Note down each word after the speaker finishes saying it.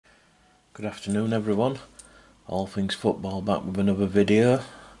Good afternoon everyone, all things football back with another video.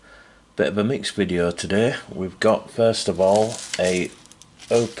 Bit of a mixed video today. We've got first of all a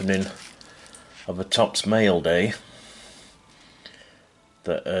opening of a Topps mail day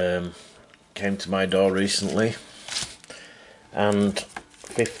that came to my door recently, and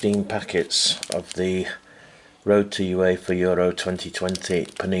 15 packets of the Road to UEFA Euro 2020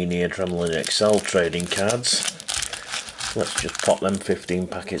 Panini Adrenalyn XL trading cards. Let's just pop them 15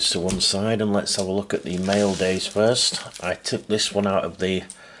 packets to one side and let's have a look at the mail days first. I took this one out of the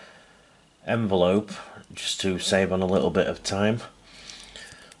envelope just to save on a little bit of time.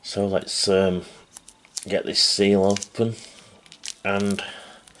 So let's get this seal open and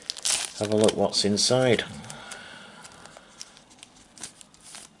have a look what's inside.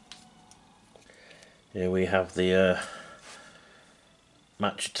 Here we have the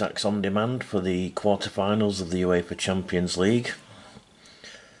Match Attax On Demand for the quarterfinals of the UEFA Champions League.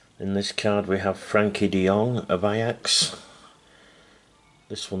 In this card we have Frankie de Jong of Ajax.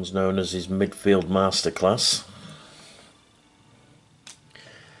 This one's known as his midfield masterclass.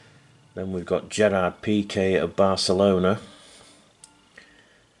 Then we've got Gerard Piqué of Barcelona.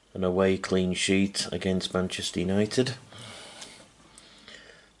 An away clean sheet against Manchester United.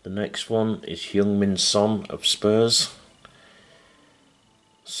 The next one is Heung-min Son of Spurs.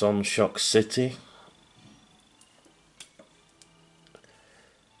 Son shocks City.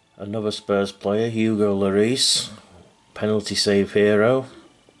 Another Spurs player, Hugo Lloris, penalty save hero.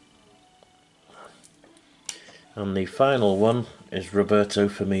 And the final one is Roberto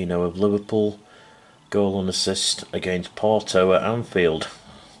Firmino of Liverpool, goal and assist against Porto at Anfield.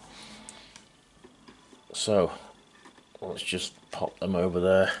 So let's just pop them over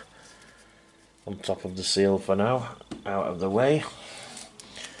there on top of the seal for now, out of the way.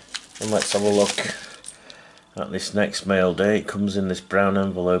 And let's have a look at this next mail day. It comes in this brown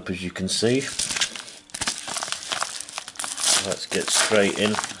envelope, as you can see. Let's get straight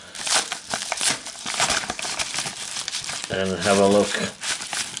in and have a look.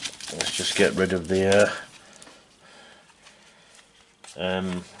 Let's just get rid of the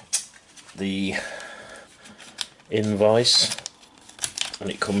invoice,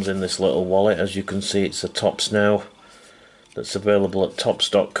 and it comes in this little wallet. As you can see, it's a Topps now that's available at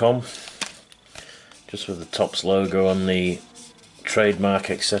topps.com, just with the Topps logo on the trademark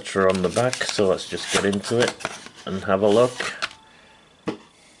etc on the back. So let's just get into it and have a look.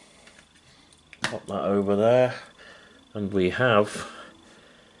 Pop that over there, and we have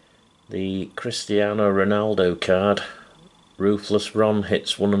the Cristiano Ronaldo card. Ruthless Ron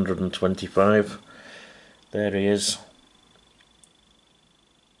hits 125. There he is,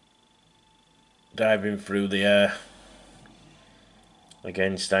 diving through the air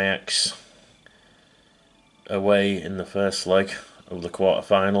against Ajax away in the first leg of the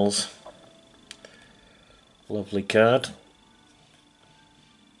quarterfinals. Lovely card.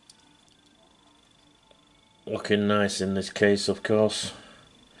 Looking nice in this case, of course,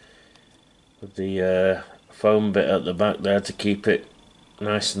 with the foam bit at the back there to keep it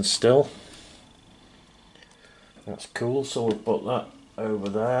nice and still. That's cool, so we'll put that over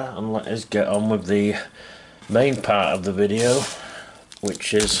there and let us get on with the main part of the video,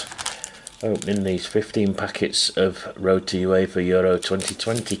 which is opening these 15 packets of Road to UEFA Euro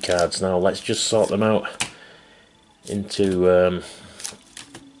 2020 cards. Now let's just sort them out into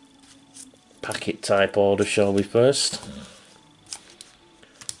packet type order, shall we first?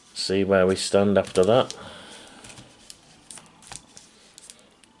 See where we stand after that.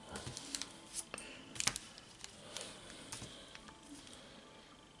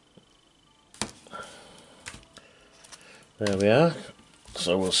 There we are.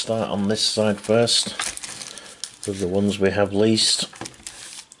 So we'll start on this side first with the ones we have least,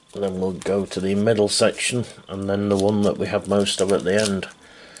 and then we'll go to the middle section and then the one that we have most of at the end.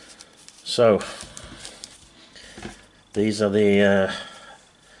 So these are the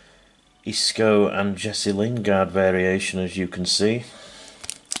Isco and Jesse Lingard variation, as you can see.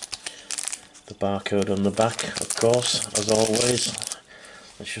 The barcode on the back, of course, as always.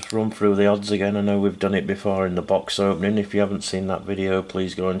 Let's just run through the odds again. I know we've done it before in the box opening. If you haven't seen that video,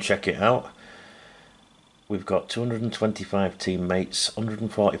 please go and check it out. We've got 225 teammates,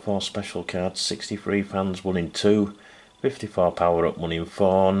 144 special cards, 63 fans, 1 in 2, 54 power up, 1 in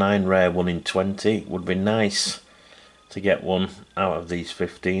 4, 9 rare, 1 in 20. Would be nice to get one out of these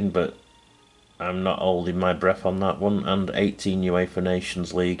 15, but I'm not holding my breath on that one. And 18 UEFA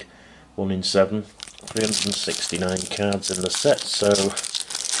Nations League, 1 in 7, 369 cards in the set. So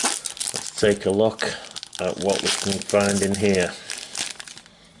let's take a look at what we can find in here.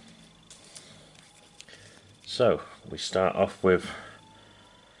 So we start off with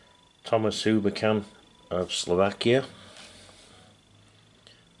Thomas Hubercan of Slovakia. I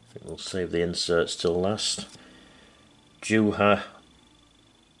think we'll save the inserts till last. Juha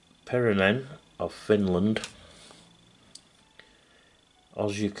Perinen of Finland.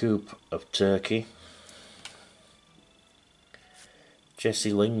 Ozyakup of Turkey.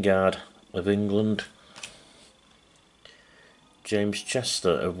 Jesse Lingard of England. James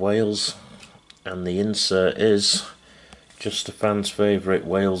Chester of Wales. And the insert is just a fan's favourite,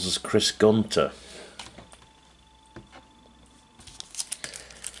 Wales's Chris Gunter.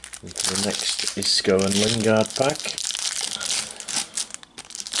 Into the next Isco and Lingard pack.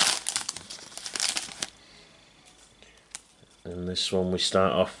 In this one we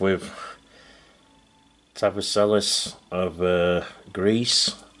start off with Tavaselis of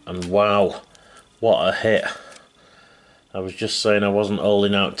Greece, and wow, what a hit. I was just saying I wasn't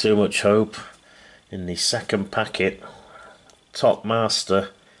holding out too much hope. In the second packet, Top Master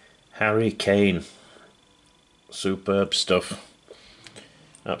Harry Kane. Superb stuff.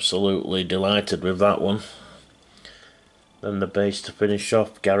 Absolutely delighted with that one. Then the base to finish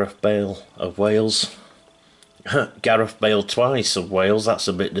off, Gareth Bale of Wales. Gareth Bale twice of Wales, that's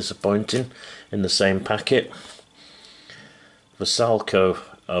a bit disappointing in the same packet. Vasalko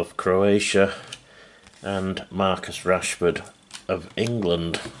of Croatia and Marcus Rashford of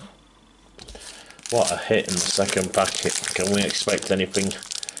England. What a hit in the second packet. Can we expect anything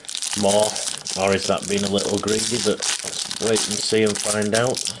more, or is that being a little greedy? But let's wait and see and find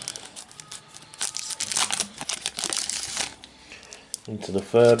out. Into the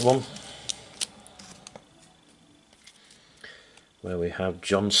third one, where we have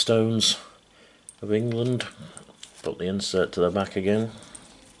John Stones of England. Put the insert to the back again.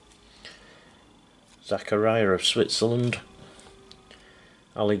 Zachariah of Switzerland.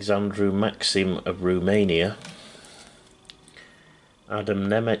 Alexandru Maxim of Romania. Adam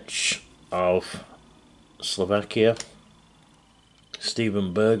Nemec of Slovakia.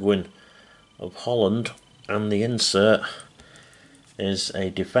 Steven Bergwijn of Holland. And the insert is a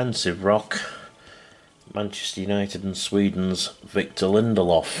defensive rock, Manchester United and Sweden's Victor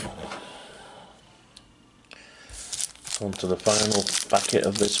Lindelof. On to the final packet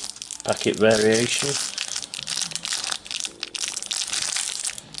of this packet variation.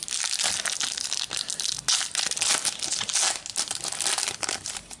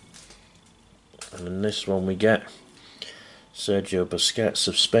 And in this one we get Sergio Busquets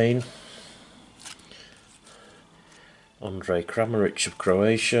of Spain, Andre Kramaric of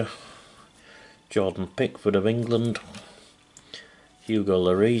Croatia, Jordan Pickford of England, Hugo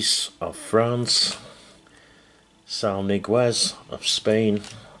Lloris of France, Sal Niguez of Spain,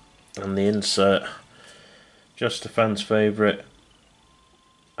 and the insert, just a fan's favourite,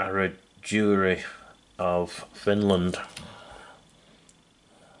 Arajuri of Finland.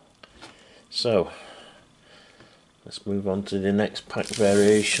 So, let's move on to the next pack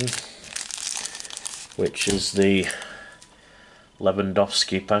variation, which is the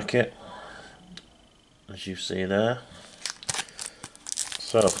Lewandowski packet, as you see there.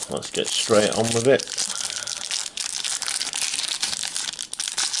 So, let's get straight on with it.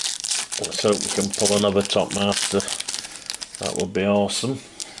 Let's hope we can pull another top master. That would be awesome.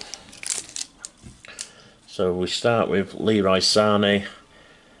 So we start with Leroy Sané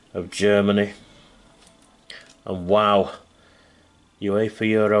of Germany. And wow, UEFA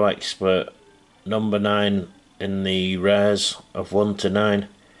Euro expert, number 9 in the rares of 1 to 9,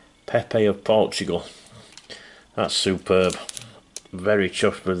 Pepe of Portugal. That's superb. Very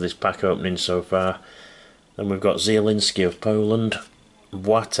chuffed with this pack opening so far. Then we've got Zielinski of Poland,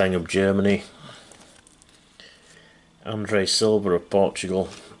 Boateng of Germany, Andre Silva of Portugal,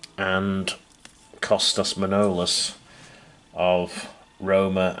 and Kostas Manolas of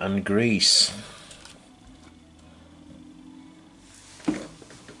Roma and Greece.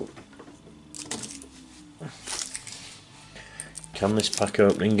 Can this pack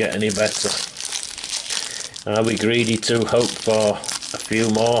opening get any better? Are we greedy to hope for a few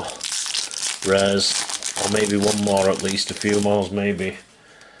more rares, or maybe one more at least? A few more, maybe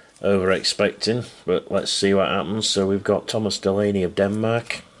over expecting, but let's see what happens. So we've got Thomas Delaney of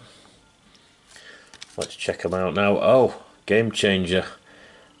Denmark. Let's check them out now. Oh, game changer,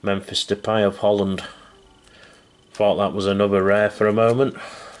 Memphis Depay of Holland. Thought that was another rare for a moment.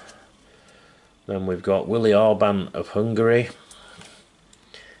 Then we've got Willy Orban of Hungary,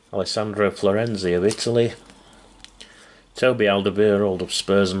 Alessandro Florenzi of Italy, Toby Alderweireld of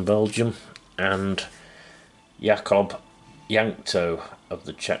Spurs and Belgium, and Jakob Jankto of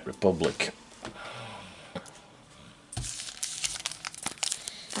the Czech Republic.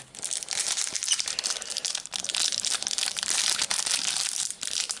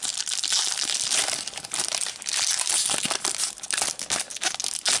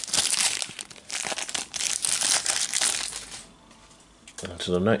 On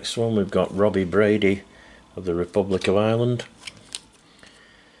to the next one, we've got Robbie Brady of the Republic of Ireland.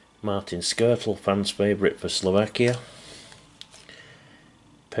 Martin Skrtel, fans' favourite for Slovakia.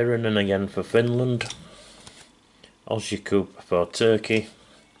 Pirinen again for Finland. Ozyakup for Turkey.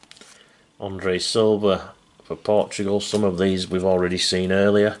 Andre Silva for Portugal. Some of these we've already seen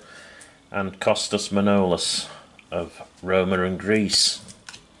earlier. And Kostas Manolis of Roma and Greece.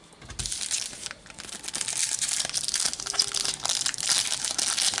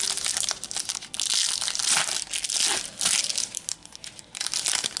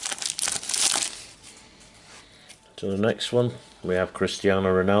 To the next one, we have Cristiano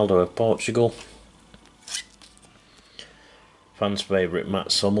Ronaldo of Portugal. Fans' favourite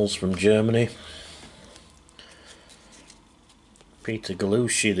Matt Hummels from Germany. Peter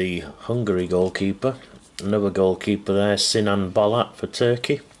Galushi, the Hungary goalkeeper. Another goalkeeper there, Sinan Balat for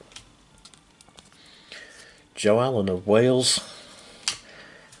Turkey. Joe Allen of Wales.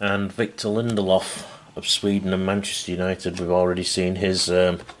 And Victor Lindelof of Sweden and Manchester United. We've already seen his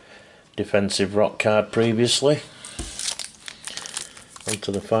defensive rock card previously. On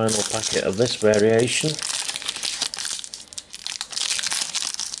to the final packet of this variation.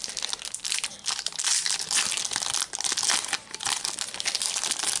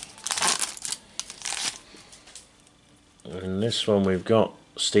 In this one we've got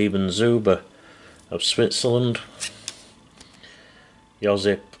Steven Zuber of Switzerland.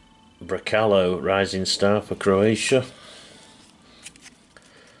 Josip Brekalo, rising star for Croatia.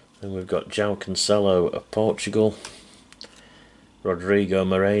 Then we've got João Cancelo of Portugal. Rodrigo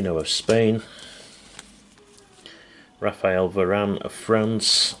Moreno of Spain. Rafael Varane of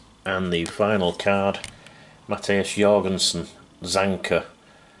France. And the final card, Mathias Jorgensen, Zanka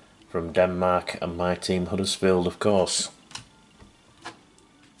from Denmark, and my team Huddersfield, of course.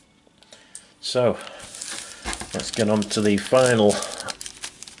 So, let's get on to the final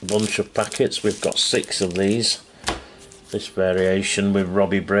bunch of packets. We've got 6 of these. This variation with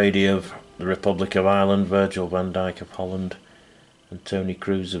Robbie Brady of the Republic of Ireland, Virgil van Dijk of Holland, and Tony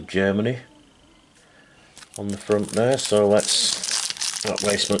Cruz of Germany on the front there. So let's not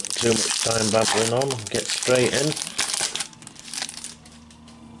waste too much time babbling on and get straight in.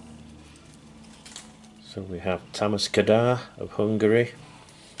 So we have Tamás Kadar of Hungary.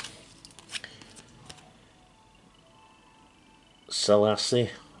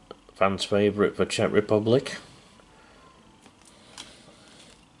 Selassie, fans' favourite for Czech Republic.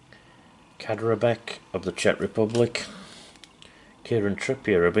 Kadrabek of the Czech Republic. Kieran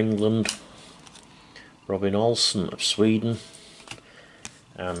Trippier of England. Robin Olsen of Sweden.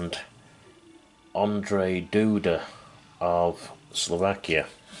 And Ondrej Duda of Slovakia.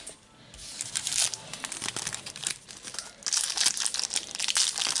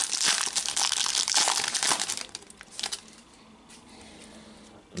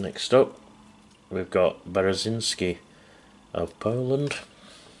 Next up, we've got Berezinski of Poland.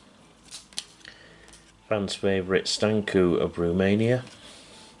 Fans' favourite Stancu of Romania.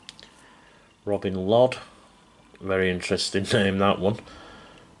 Robin Lodd, very interesting name that one,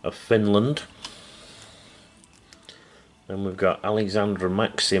 of Finland. Then we've got Alexandra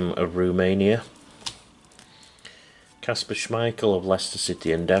Maxim of Romania. Kasper Schmeichel of Leicester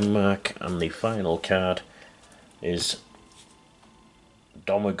City and Denmark. And the final card is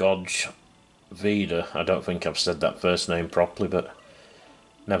Domagoj Vida, I don't think I've said that first name properly, but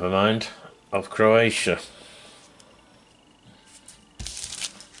never mind, of Croatia.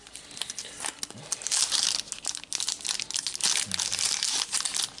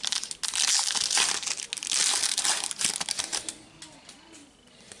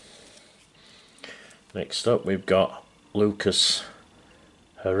 Next up we've got Lukas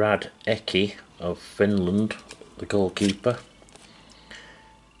Hradecki of Finland, the goalkeeper.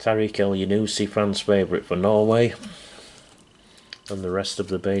 Tariq El-Yunusi, fans' favourite for Norway. And the rest of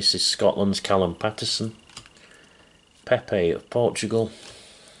the base is Scotland's Callum Paterson. Pepe of Portugal.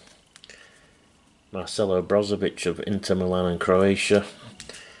 Marcelo Brozovic of Inter Milan and Croatia.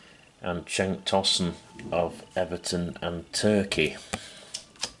 And Cenk Tosun of Everton and Turkey.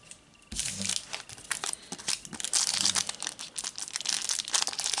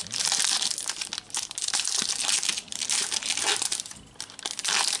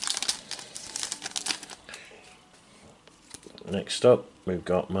 Next up we've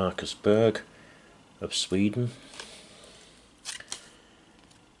got Marcus Berg of Sweden.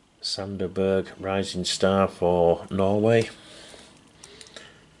 Sander Berg, rising star for Norway.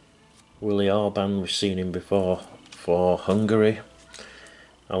 Willy Orban, we've seen him before for Hungary.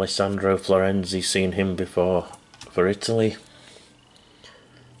 Alessandro Florenzi, seen him before for Italy.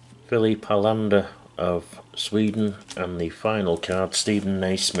 Philippe Hollander of Sweden, and the final card, Stephen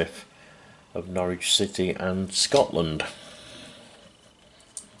Naismith of Norwich City and Scotland.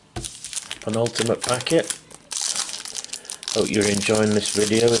 Penultimate packet. Hope you're enjoying this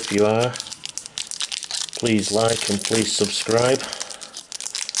video. If you are, please like and please subscribe.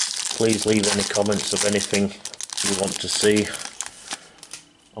 Please leave any comments of anything you want to see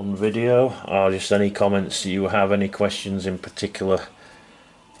on video, or just any comments you have, any questions in particular.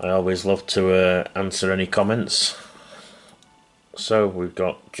 I always love to answer any comments. So we've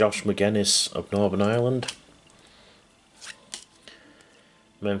got Josh McGuinness of Northern Ireland.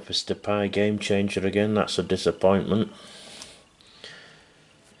 Memphis Depay, game changer again, that's a disappointment.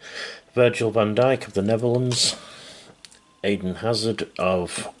 Virgil van Dijk of the Netherlands. Eden Hazard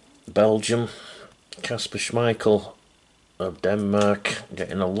of Belgium. Kasper Schmeichel of Denmark.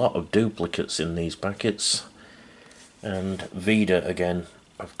 Getting a lot of duplicates in these packets. And Vida again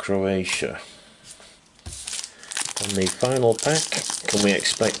of Croatia. On the final pack, can we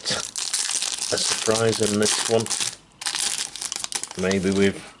expect a surprise in this one? Maybe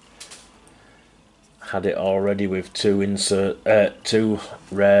we've had it already with two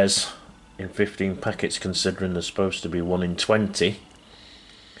rares in 15 packets, considering there's supposed to be 1 in 20.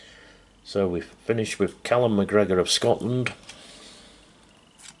 So we've finished with Callum McGregor of Scotland,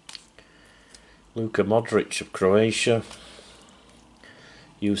 Luka Modric of Croatia,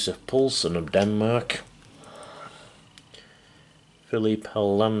 Yusuf Poulsen of Denmark, Philippe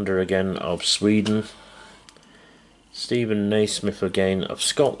Hollander again of Sweden, Stephen Naismith again of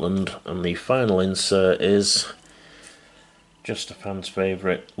Scotland, and the final insert is just a fan's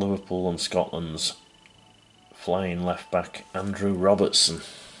favourite, Liverpool and Scotland's flying left back Andrew Robertson.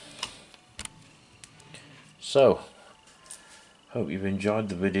 So, hope you've enjoyed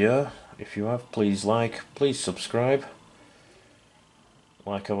the video. If you have, please like, please subscribe.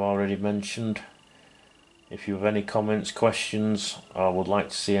 Like I've already mentioned, if you have any comments, questions, or would like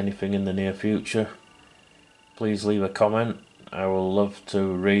to see anything in the near future, please leave a comment. I will love to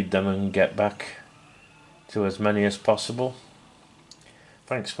read them and get back to as many as possible.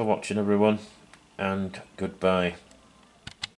 Thanks for watching everyone, and goodbye.